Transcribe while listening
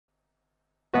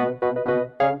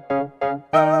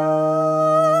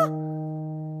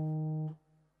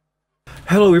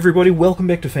Hello everybody, welcome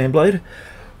back to Fanblade.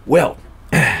 Well,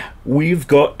 we've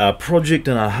got a project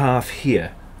and a half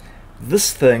here.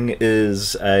 This thing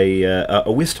is a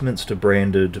Westminster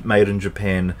branded, made in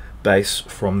Japan base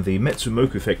from the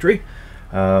Matsumoku factory.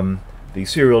 The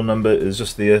serial number is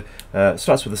just there,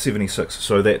 starts with a 76,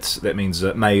 so that means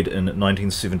made in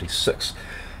 1976.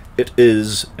 It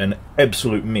is an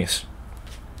absolute mess.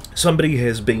 Somebody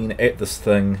has been at this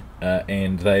thing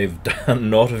and they've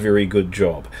done not a very good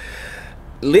job.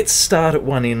 Let's start at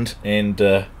one end and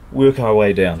work our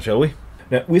way down, shall we?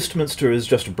 Now, Westminster is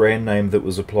just a brand name that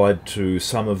was applied to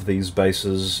some of these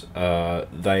bases.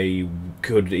 They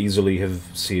could easily have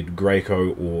said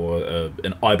Graco or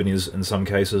an Ibanez in some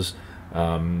cases,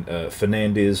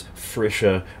 Fernandez,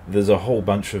 Fresher. There's a whole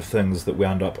bunch of things that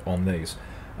wound up on these.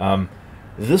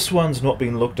 This one's not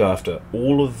been looked after.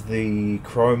 All of the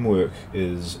chrome work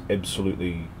is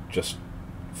absolutely just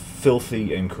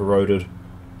filthy and corroded.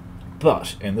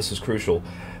 But, and this is crucial,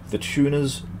 the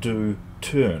tuners do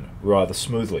turn rather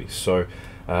smoothly. So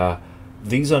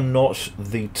these are not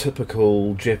the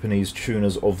typical Japanese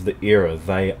tuners of the era.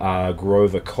 They are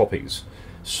Grover copies.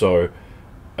 So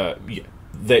yeah,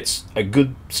 that's a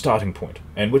good starting point,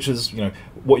 and which is, you know,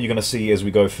 what you're going to see as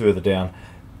we go further down.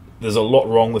 There's a lot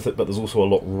wrong with it, but there's also a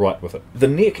lot right with it. The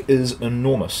neck is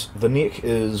enormous. The neck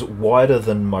is wider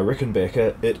than my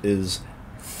Rickenbacker. It is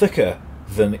thicker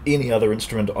than any other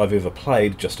instrument I've ever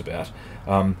played, just about.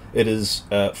 It is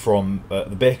from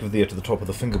the back of there to the top of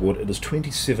the fingerboard, it is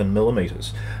 27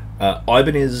 millimeters.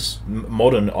 Ibanez,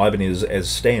 modern Ibanez as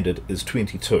standard, is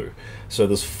 22. So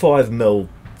there's 5 mil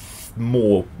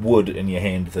more wood in your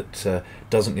hand that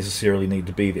doesn't necessarily need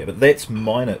to be there. But that's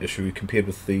minor issue compared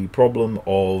with the problem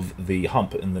of the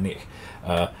hump in the neck.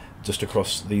 Just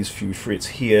across these few frets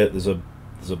here, there's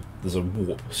a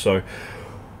warp. So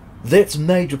that's a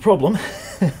major problem,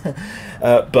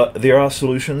 but there are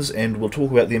solutions and we'll talk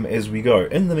about them as we go.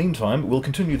 In the meantime, we'll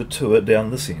continue the tour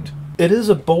down this end. It is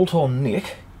a bolt-on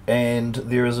neck and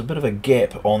there is a bit of a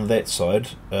gap on that side.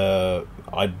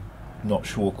 I'm not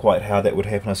sure quite how that would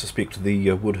happen. I suspect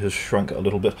the wood has shrunk a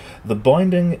little bit. The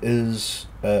binding is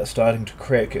starting to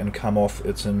crack and come off.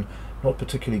 It's in not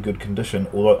particularly good condition,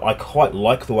 although I quite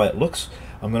like the way it looks.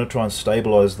 I'm going to try and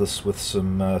stabilise this with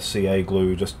some CA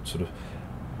glue, just sort of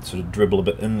dribble a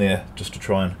bit in there just to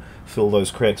try and fill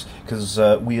those cracks, because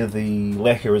where the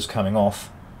lacquer is coming off,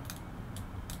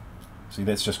 see,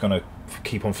 that's just going to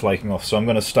keep on flaking off. So I'm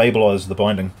going to stabilise the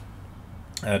binding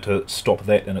to stop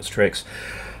that in its tracks.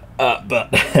 But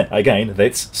again,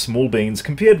 that's small beans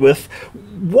compared with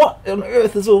what on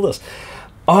earth is all this?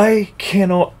 I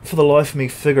cannot for the life of me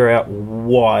figure out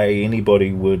why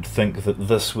anybody would think that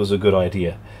this was a good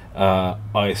idea.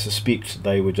 I suspect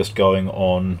they were just going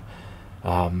on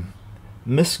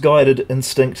misguided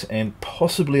instinct and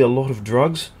possibly a lot of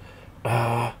drugs.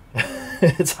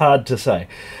 It's hard to say.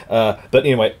 But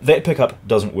anyway, that pickup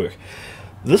doesn't work.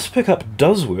 This pickup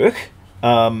does work.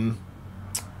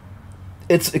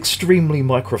 It's extremely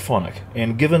microphonic,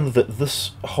 and given that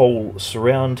this whole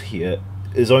surround here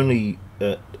is only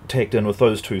tacked in with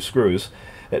those two screws,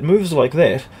 it moves like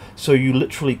that, so you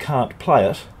literally can't play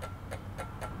it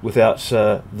without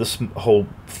this whole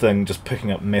thing just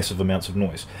picking up massive amounts of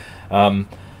noise. And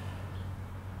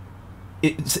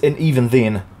even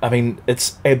then, I mean,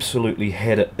 it's absolutely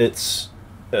had it. It's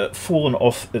fallen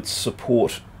off its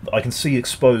support. I can see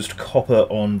exposed copper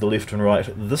on the left and right.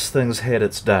 This thing's had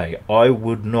its day. I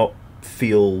would not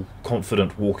feel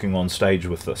confident walking on stage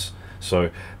with this.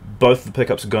 So both the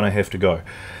pickups are going to have to go.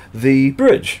 The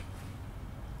bridge.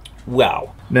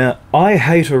 Wow. Now, I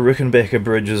hate a Rickenbacker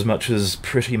bridge as much as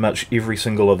pretty much every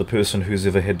single other person who's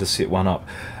ever had to set one up.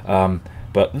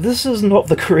 But this is not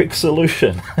the correct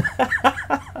solution.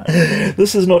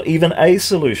 This is not even a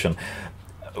solution.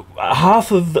 Half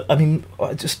of the, I mean,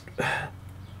 I just,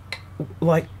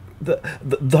 like,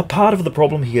 the part of the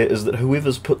problem here is that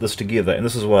whoever's put this together, and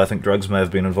this is why I think drugs may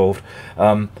have been involved,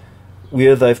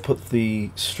 where they've put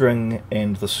the string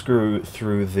and the screw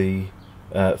through the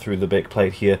back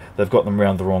plate here, they've got them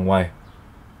round the wrong way,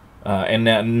 and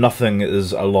now nothing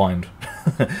is aligned.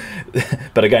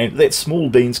 But again, that's small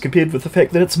beans compared with the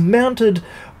fact that it's mounted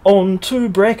on two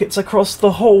brackets across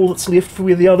the hole that's left for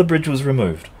where the other bridge was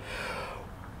removed.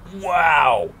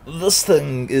 Wow, this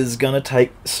thing is going to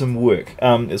take some work.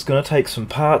 It's going to take some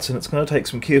parts, and it's going to take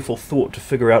some careful thought to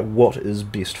figure out what is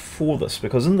best for this,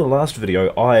 because in the last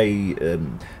video I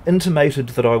intimated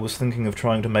that I was thinking of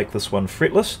trying to make this one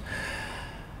fretless.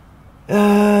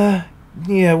 Yeah,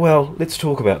 well, let's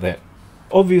talk about that.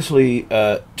 Obviously,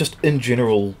 just in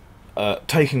general,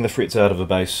 taking the frets out of a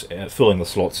bass, filling the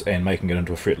slots and making it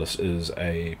into a fretless is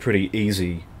a pretty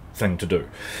easy thing to do.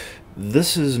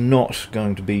 This is not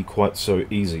going to be quite so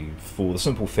easy, for the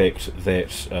simple fact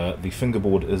that the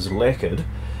fingerboard is lacquered,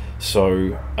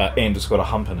 so and it's got a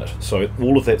hump in it, so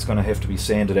all of that's going to have to be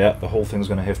sanded out. The whole thing's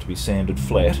going to have to be sanded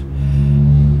flat.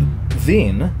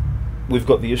 Then we've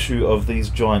got the issue of these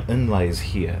giant inlays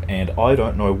here, and I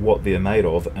don't know what they're made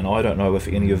of, and I don't know if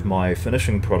any of my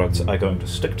finishing products are going to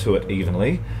stick to it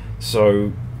evenly,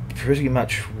 so pretty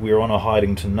much we're on a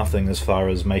hiding to nothing as far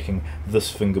as making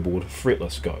this fingerboard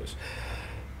fretless goes.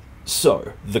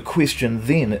 So the question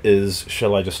then is,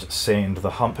 shall I just sand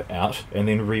the hump out and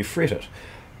then refret it?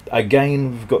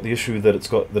 Again, we've got the issue that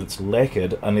it's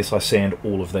lacquered unless I sand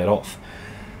all of that off.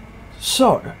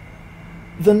 So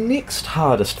the next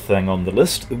hardest thing on the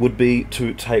list would be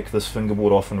to take this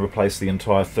fingerboard off and replace the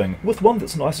entire thing with one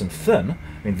that's nice and thin.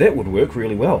 I mean, that would work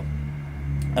really well.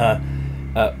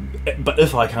 But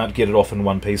if I can't get it off in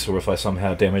one piece, or if I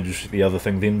somehow damage the other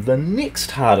thing, then the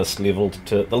next hardest level,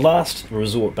 to the last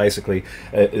resort basically,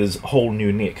 is whole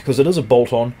new neck. Because it is a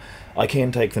bolt-on, I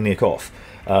can take the neck off.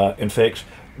 In fact,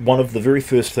 one of the very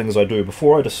first things I do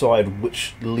before I decide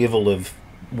which level of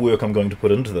work I'm going to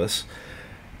put into this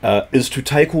is to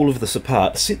take all of this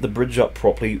apart, set the bridge up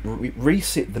properly,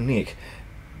 reset the neck,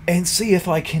 and see if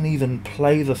I can even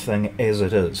play the thing as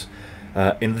it is.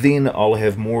 And then I'll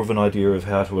have more of an idea of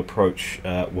how to approach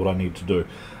what I need to do.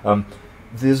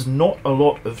 There's not a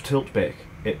lot of tilt back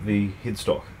at the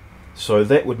headstock, so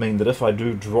that would mean that if I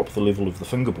do drop the level of the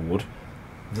fingerboard,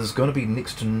 there's going to be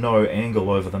next to no angle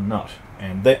over the nut,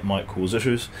 and that might cause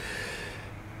issues.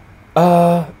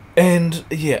 And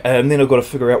yeah, and then I've got to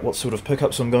figure out what sort of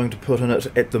pickups I'm going to put in it.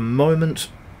 At the moment,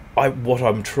 what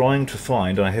I'm trying to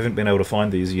find, and I haven't been able to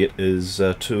find these yet, is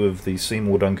two of the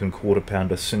Seymour Duncan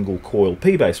quarter-pounder single-coil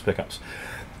P-bass pickups.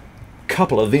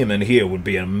 Couple of them in here would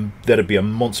be that'd be a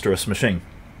monstrous machine.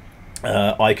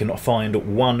 I can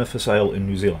find one for sale in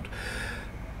New Zealand.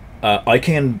 I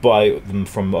can buy them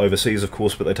from overseas, of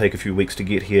course, but they take a few weeks to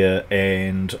get here,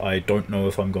 and I don't know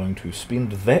if I'm going to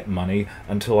spend that money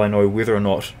until I know whether or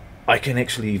not I can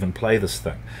actually even play this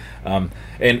thing.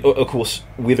 And of course,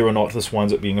 whether or not this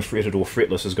winds up being a fretted or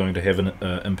fretless is going to have an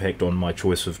impact on my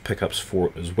choice of pickups for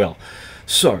it as well.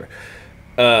 So,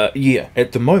 yeah,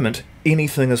 at the moment,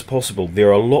 anything is possible.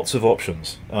 There are lots of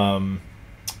options. And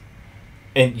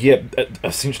yeah,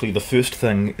 essentially the first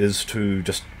thing is to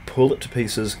just pull it to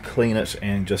pieces, clean it,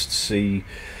 and just see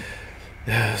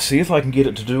if I can get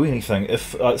it to do anything.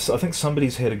 If I think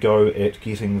somebody's had a go at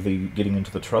getting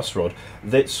into the truss rod.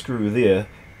 That screw there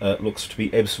looks to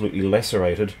be absolutely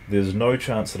lacerated. There's no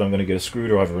chance that I'm going to get a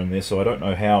screwdriver in there, so I don't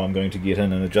know how I'm going to get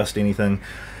in and adjust anything.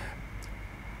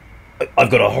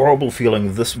 I've got a horrible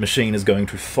feeling this machine is going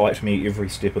to fight me every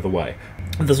step of the way.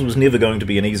 This was never going to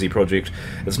be an easy project.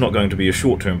 It's not going to be a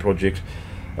short-term project.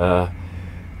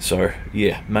 So,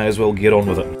 yeah, may as well get on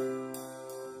with it.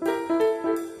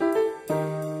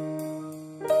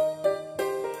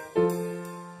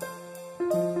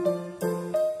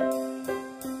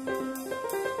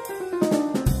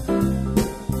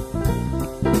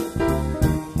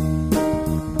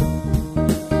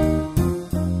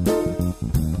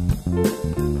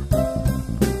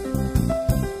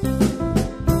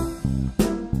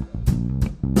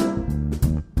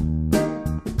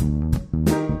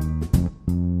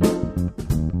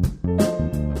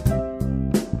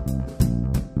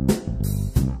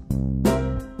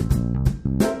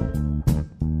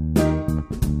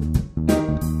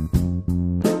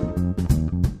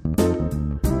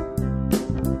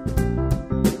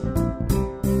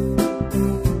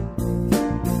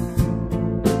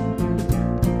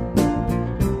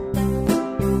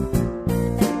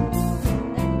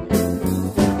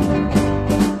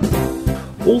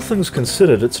 All things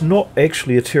considered, it's not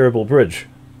actually a terrible bridge.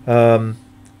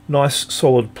 Nice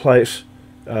solid plate.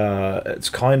 It's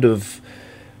kind of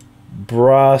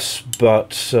brass,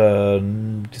 but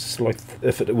it's like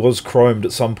if it was chromed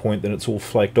at some point, then it's all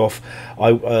flaked off.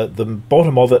 The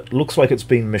bottom of it looks like it's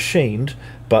been machined,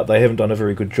 but they haven't done a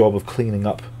very good job of cleaning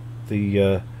up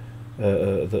the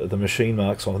machine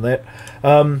marks on that.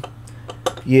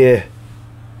 Yeah,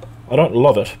 I don't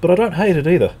love it, but I don't hate it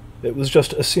either. It was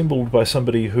just assembled by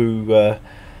somebody who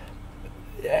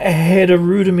had a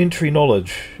rudimentary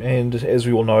knowledge, and as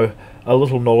we all know, a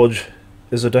little knowledge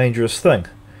is a dangerous thing,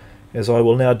 as I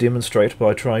will now demonstrate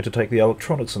by trying to take the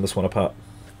electronics in this one apart.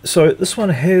 So this one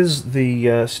has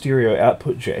the stereo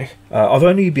output jack. I've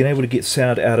only been able to get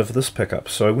sound out of this pickup,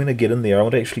 so when I get in there I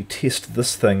want to actually test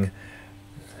this thing.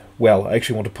 Well, I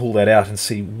actually want to pull that out and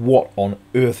see what on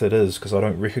earth it is, because I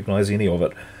don't recognise any of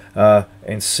it.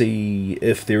 And see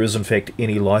if there is in fact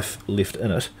any life left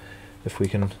in it. If we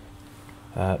can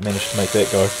managed to make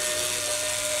that go.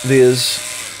 There's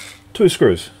 2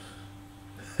 screws.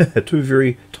 2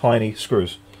 very tiny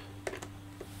screws.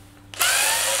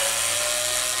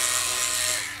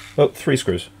 Oh, 3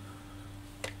 screws.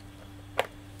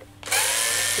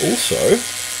 Also,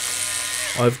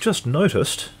 I've just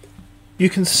noticed you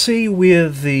can see where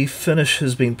the finish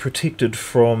has been protected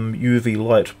from UV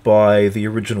light by the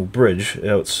original bridge.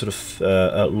 It's sort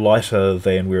of lighter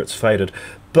than where it's faded,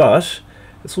 but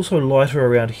it's also lighter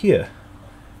around here,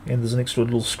 and there's an extra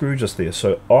little screw just there,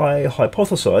 so I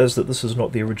hypothesize that this is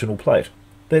not the original plate.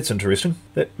 That's interesting.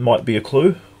 That might be a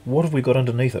clue. What have we got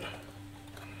underneath it?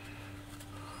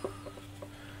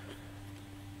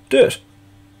 Dirt!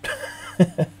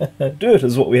 Dirt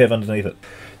is what we have underneath it.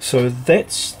 So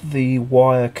that's the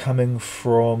wire coming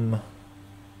from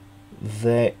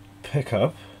that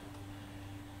pickup.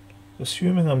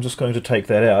 Assuming I'm just going to take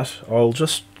that out, I'll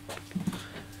just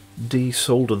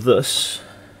desolder this.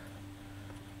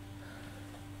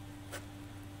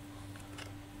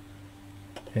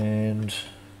 And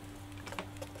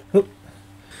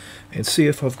see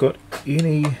if I've got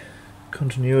any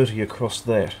continuity across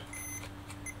that.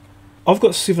 I've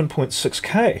got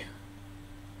 7.6K.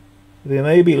 There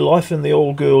may be life in the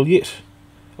old girl yet.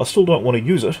 I still don't want to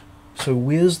use it. So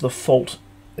where's the fault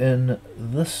in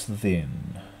this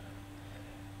then?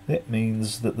 That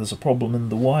means that there's a problem in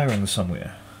the wiring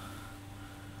somewhere.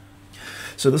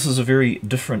 So this is a very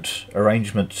different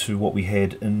arrangement to what we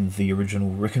had in the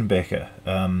original Rickenbacker.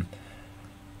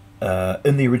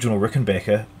 In the original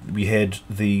Rickenbacker, we had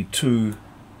the 2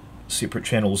 separate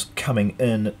channels coming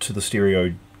in to the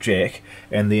stereo jack,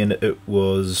 and then it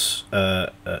was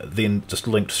then just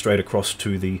linked straight across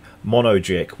to the mono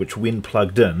jack, which when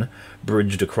plugged in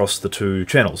bridged across the 2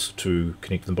 channels to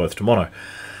connect them both to mono.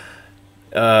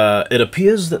 It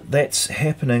appears that that's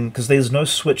happening because there's no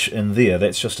switch in there.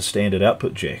 That's just a standard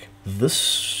output jack.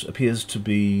 This appears to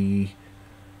be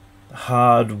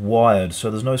hardwired, so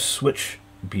there's no switch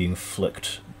being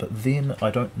flicked, but then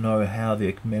I don't know how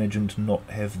they're managing to not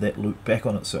have that loop back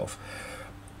on itself.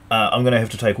 I'm going to have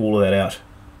to take all of that out.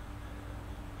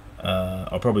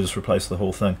 I'll probably just replace the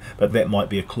whole thing, but that might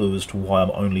be a clue as to why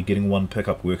I'm only getting one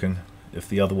pickup working if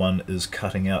the other one is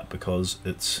cutting out because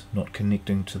it's not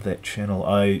connecting to that channel.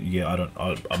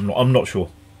 I'm not sure.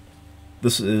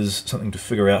 This is something to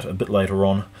figure out a bit later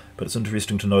on, but it's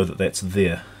interesting to know that that's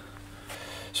there.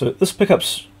 So this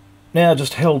pickup's now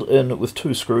just held in with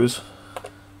 2 screws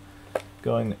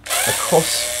going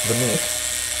across the neck.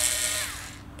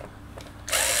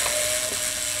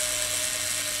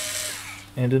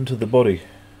 And into the body.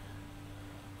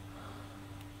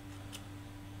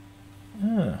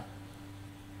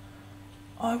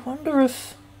 I wonder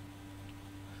if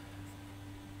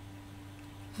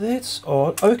that's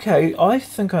odd. Okay, I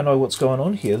think I know what's going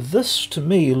on here. This to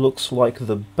me looks like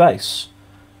the base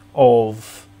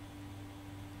of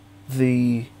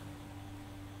the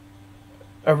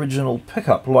original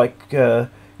pickup, like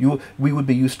we would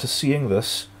be used to seeing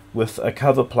this with a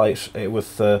cover plate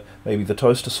with maybe the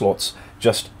toaster slots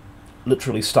just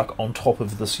literally stuck on top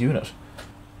of this unit,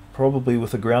 probably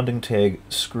with a grounding tag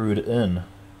screwed in.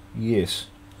 Yes.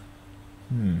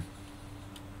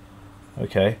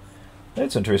 Okay,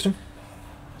 that's interesting.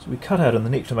 So we cut out in the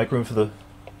neck to make room for the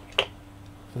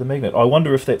magnet. I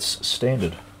wonder if that's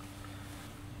standard.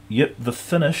 Yep, the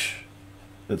finish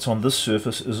that's on this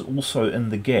surface is also in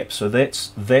the gap, so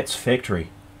that's factory.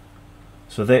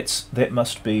 So that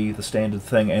must be the standard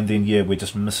thing, and then yeah, we're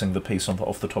just missing the piece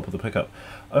off the top of the pickup.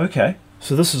 Okay,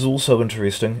 so this is also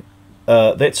interesting.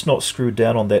 That's not screwed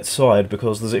down on that side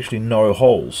because there's actually no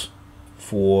holes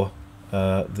for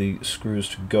the screws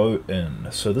to go in.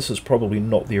 So this is probably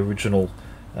not the original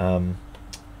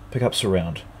pickup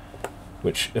surround,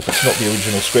 which, if it's not the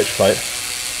original scratch plate,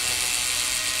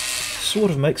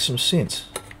 sort of makes some sense.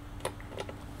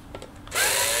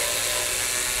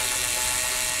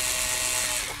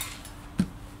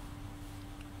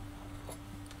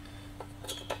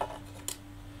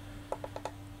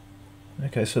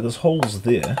 Okay, so there's holes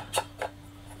there.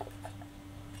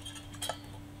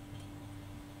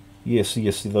 Yes,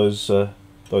 those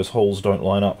holes don't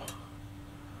line up.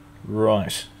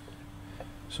 Right.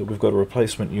 So we've got a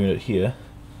replacement unit here.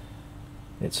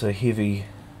 It's a heavy,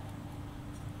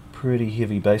 pretty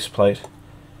heavy base plate,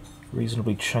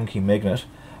 reasonably chunky magnet.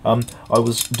 I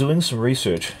was doing some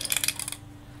research.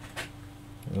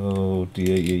 Oh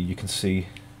dear, yeah, you can see.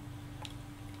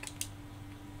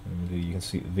 You can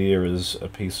see there is a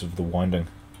piece of the winding.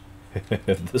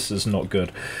 This is not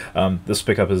good. This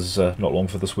pickup is not long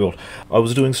for this world. I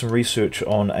was doing some research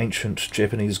on ancient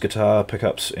Japanese guitar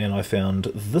pickups, and I found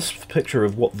this picture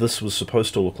of what this was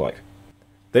supposed to look like.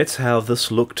 That's how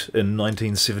this looked in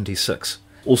 1976.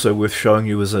 Also worth showing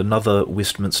you is another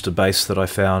Westminster base that I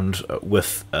found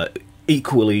with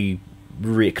equally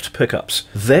wrecked pickups.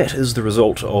 That is the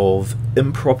result of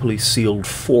improperly sealed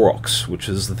 4-ox, which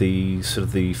is the sort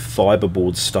of the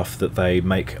fiberboard stuff that they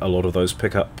make a lot of those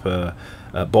pickup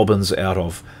bobbins out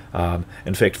of.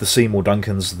 In fact, the Seymour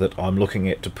Duncans that I'm looking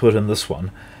at to put in this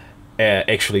one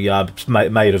actually are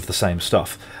made of the same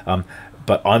stuff.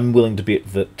 But I'm willing to bet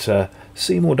that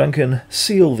Seymour Duncan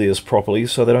seal theirs properly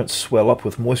so they don't swell up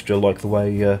with moisture like the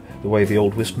way the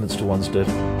old Westminster ones did.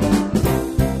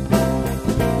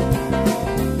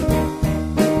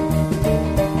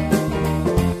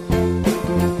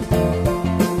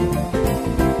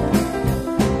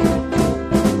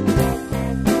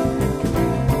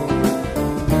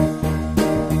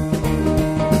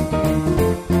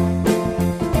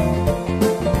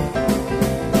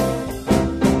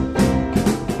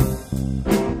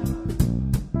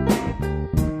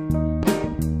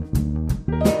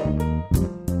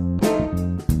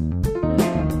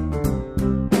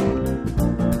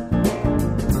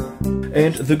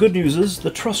 And the good news is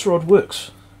the truss rod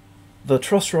works. The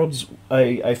truss rod's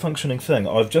a functioning thing.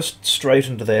 I've just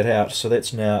straightened that out, so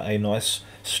that's now a nice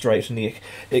straight neck,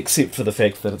 except for the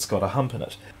fact that it's got a hump in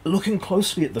it. Looking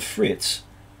closely at the frets,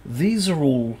 these are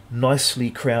all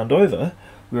nicely crowned over,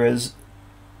 whereas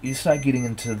you start getting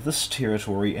into this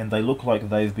territory and they look like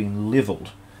they've been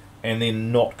levelled and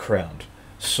then not crowned.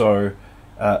 So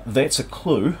that's a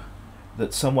clue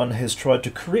that someone has tried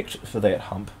to correct for that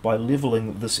hump by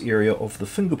levelling this area of the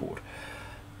fingerboard.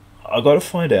 I've got to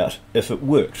find out if it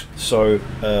worked. So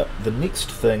the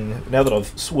next thing, now that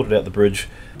I've sorted out the bridge,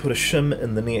 put a shim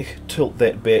in the neck, tilt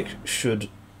that back, should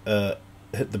hit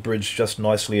the bridge just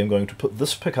nicely. I'm going to put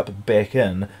this pickup back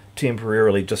in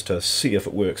temporarily just to see if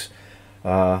it works.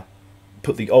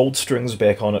 Put the old strings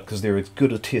back on it because they're as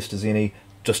good a test as any,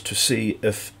 just to see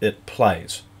if it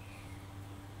plays.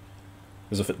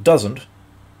 Because if it doesn't,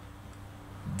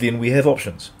 then we have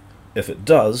options. If it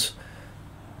does,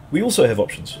 we also have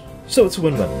options. So it's a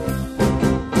win-win.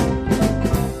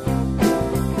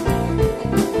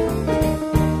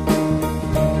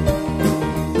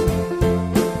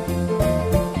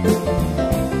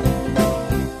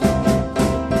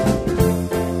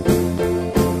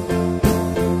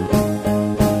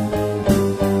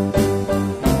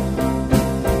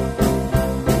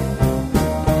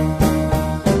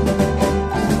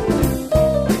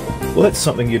 Well, that's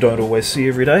something you don't always see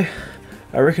every day.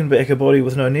 A Rickenbacker body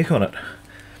with no neck on it.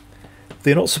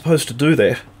 They're not supposed to do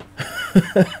that.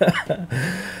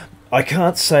 I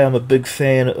can't say I'm a big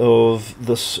fan of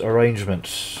this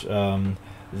arrangement.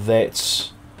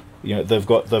 That's, you know, they've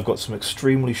got some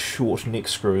extremely short neck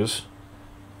screws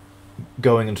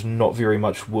going into not very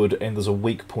much wood, and there's a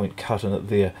weak point cut in it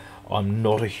there. I'm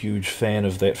not a huge fan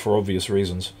of that for obvious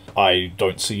reasons. I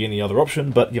don't see any other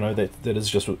option, but you know, that is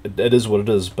just, it is what it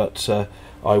is. But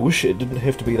I wish it didn't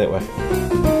have to be that way.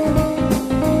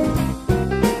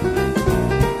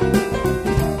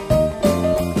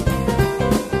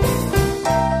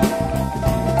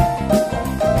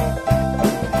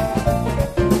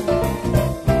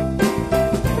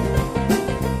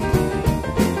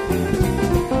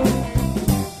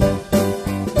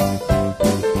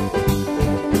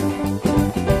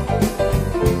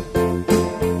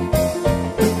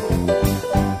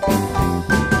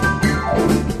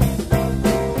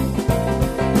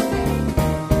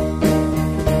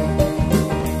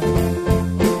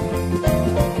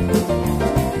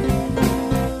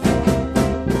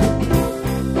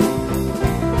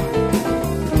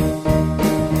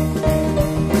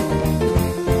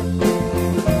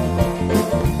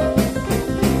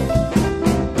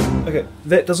 Okay,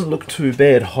 that doesn't look too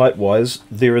bad height-wise.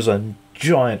 There is a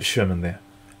giant shim in there.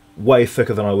 Way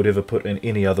thicker than I would ever put in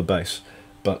any other base.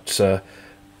 But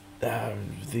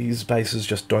these bases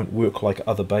just don't work like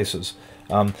other bases.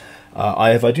 I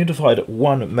have identified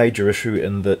one major issue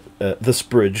in that this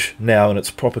bridge, now in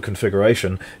its proper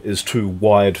configuration, is too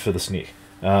wide for this neck.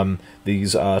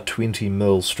 These are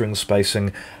 20mm string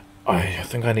spacing. I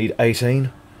think I need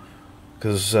 18,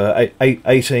 because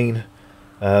 18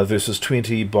 versus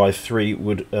 20 by 3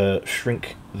 would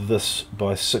shrink this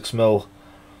by 6mm,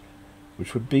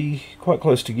 which would be quite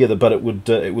close together, but it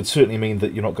would certainly mean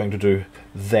that you're not going to do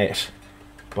that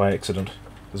by accident,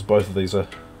 because both of these are,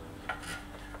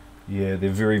 yeah, they're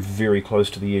very, very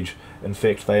close to the edge. In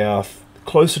fact, they are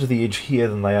closer to the edge here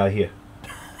than they are here.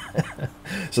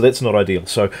 So that's not ideal.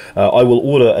 So I will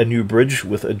order a new bridge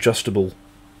with adjustable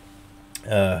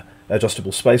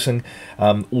spacing.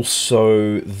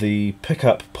 Also, the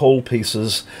pickup pole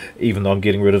pieces, even though I'm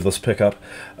getting rid of this pickup,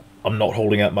 I'm not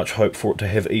holding out much hope for it to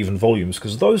have even volumes,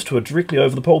 because those two are directly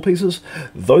over the pole pieces.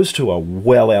 Those two are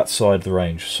well outside the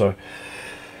range. So,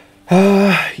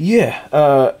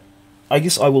 yeah, I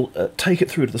guess I will take it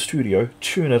through to the studio,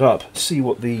 tune it up, see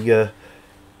what the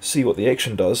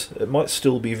action does. It might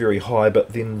still be very high,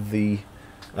 but then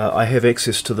I have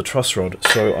access to the truss rod,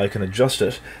 so I can adjust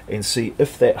it and see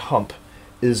if that hump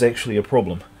is actually a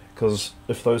problem. Because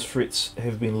if those frets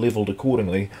have been levelled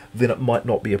accordingly, then it might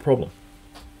not be a problem.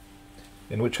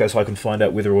 In which case I can find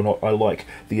out whether or not I like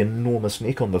the enormous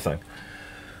neck on the thing.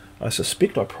 I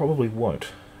suspect I probably won't.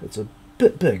 It's a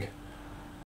bit big.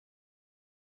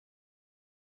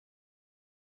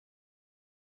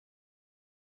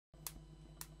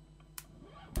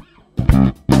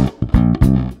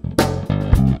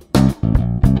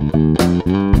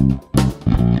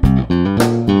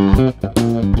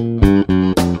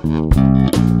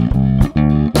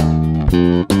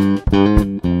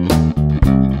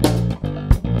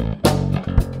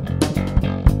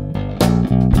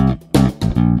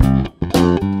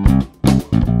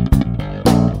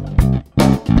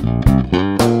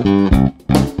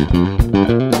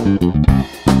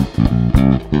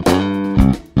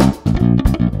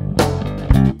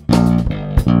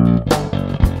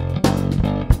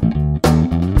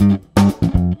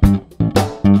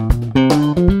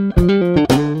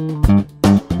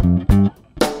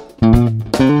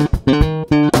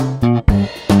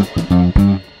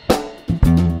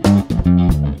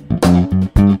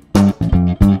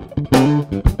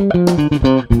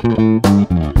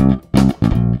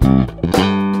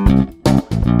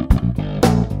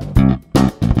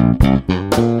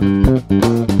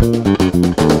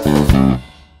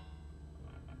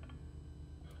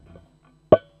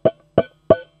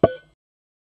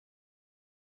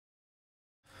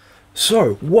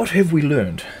 So, what have we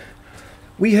learned?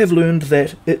 We have learned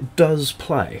that it does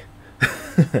play.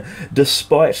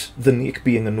 Despite the neck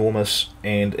being enormous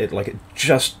and it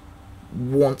just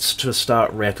wants to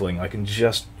start rattling. I can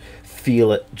just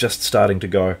feel it just starting to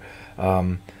go.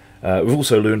 We've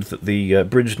also learned that the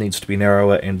bridge needs to be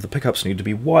narrower and the pickups need to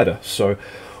be wider. So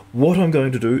what I'm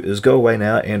going to do is go away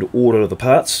now and order the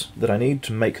parts that I need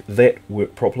to make that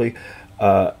work properly.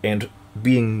 And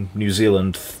being New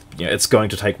Zealand, it's going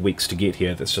to take weeks to get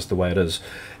here. That's just the way it is.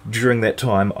 During that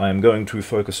time, I am going to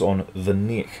focus on the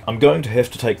neck. I'm going to have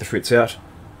to take the frets out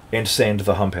and sand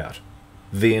the hump out.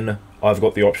 Then I've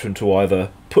got the option to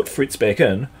either put frets back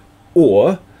in,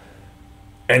 or,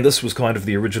 and this was kind of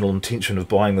the original intention of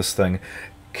buying this thing,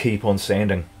 keep on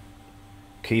sanding.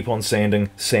 Keep on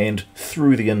sanding, sand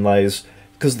through the inlays,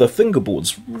 because the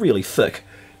fingerboard's really thick.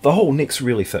 The whole neck's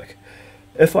really thick.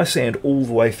 If I sand all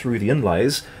the way through the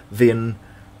inlays, then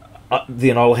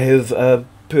I'll have a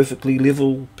perfectly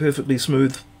level, perfectly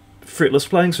smooth, fretless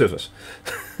playing surface.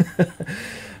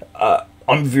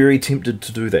 I'm very tempted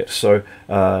to do that, so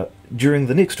during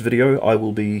the next video I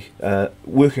will be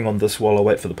working on this while I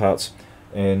wait for the parts,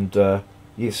 and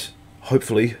yes,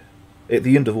 hopefully at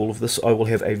the end of all of this I will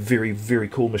have a very, very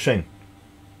cool machine.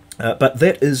 But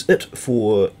that is it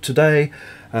for today.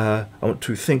 I want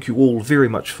to thank you all very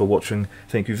much for watching,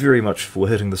 thank you very much for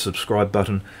hitting the subscribe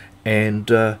button, and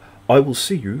I will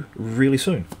see you really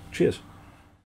soon. Cheers.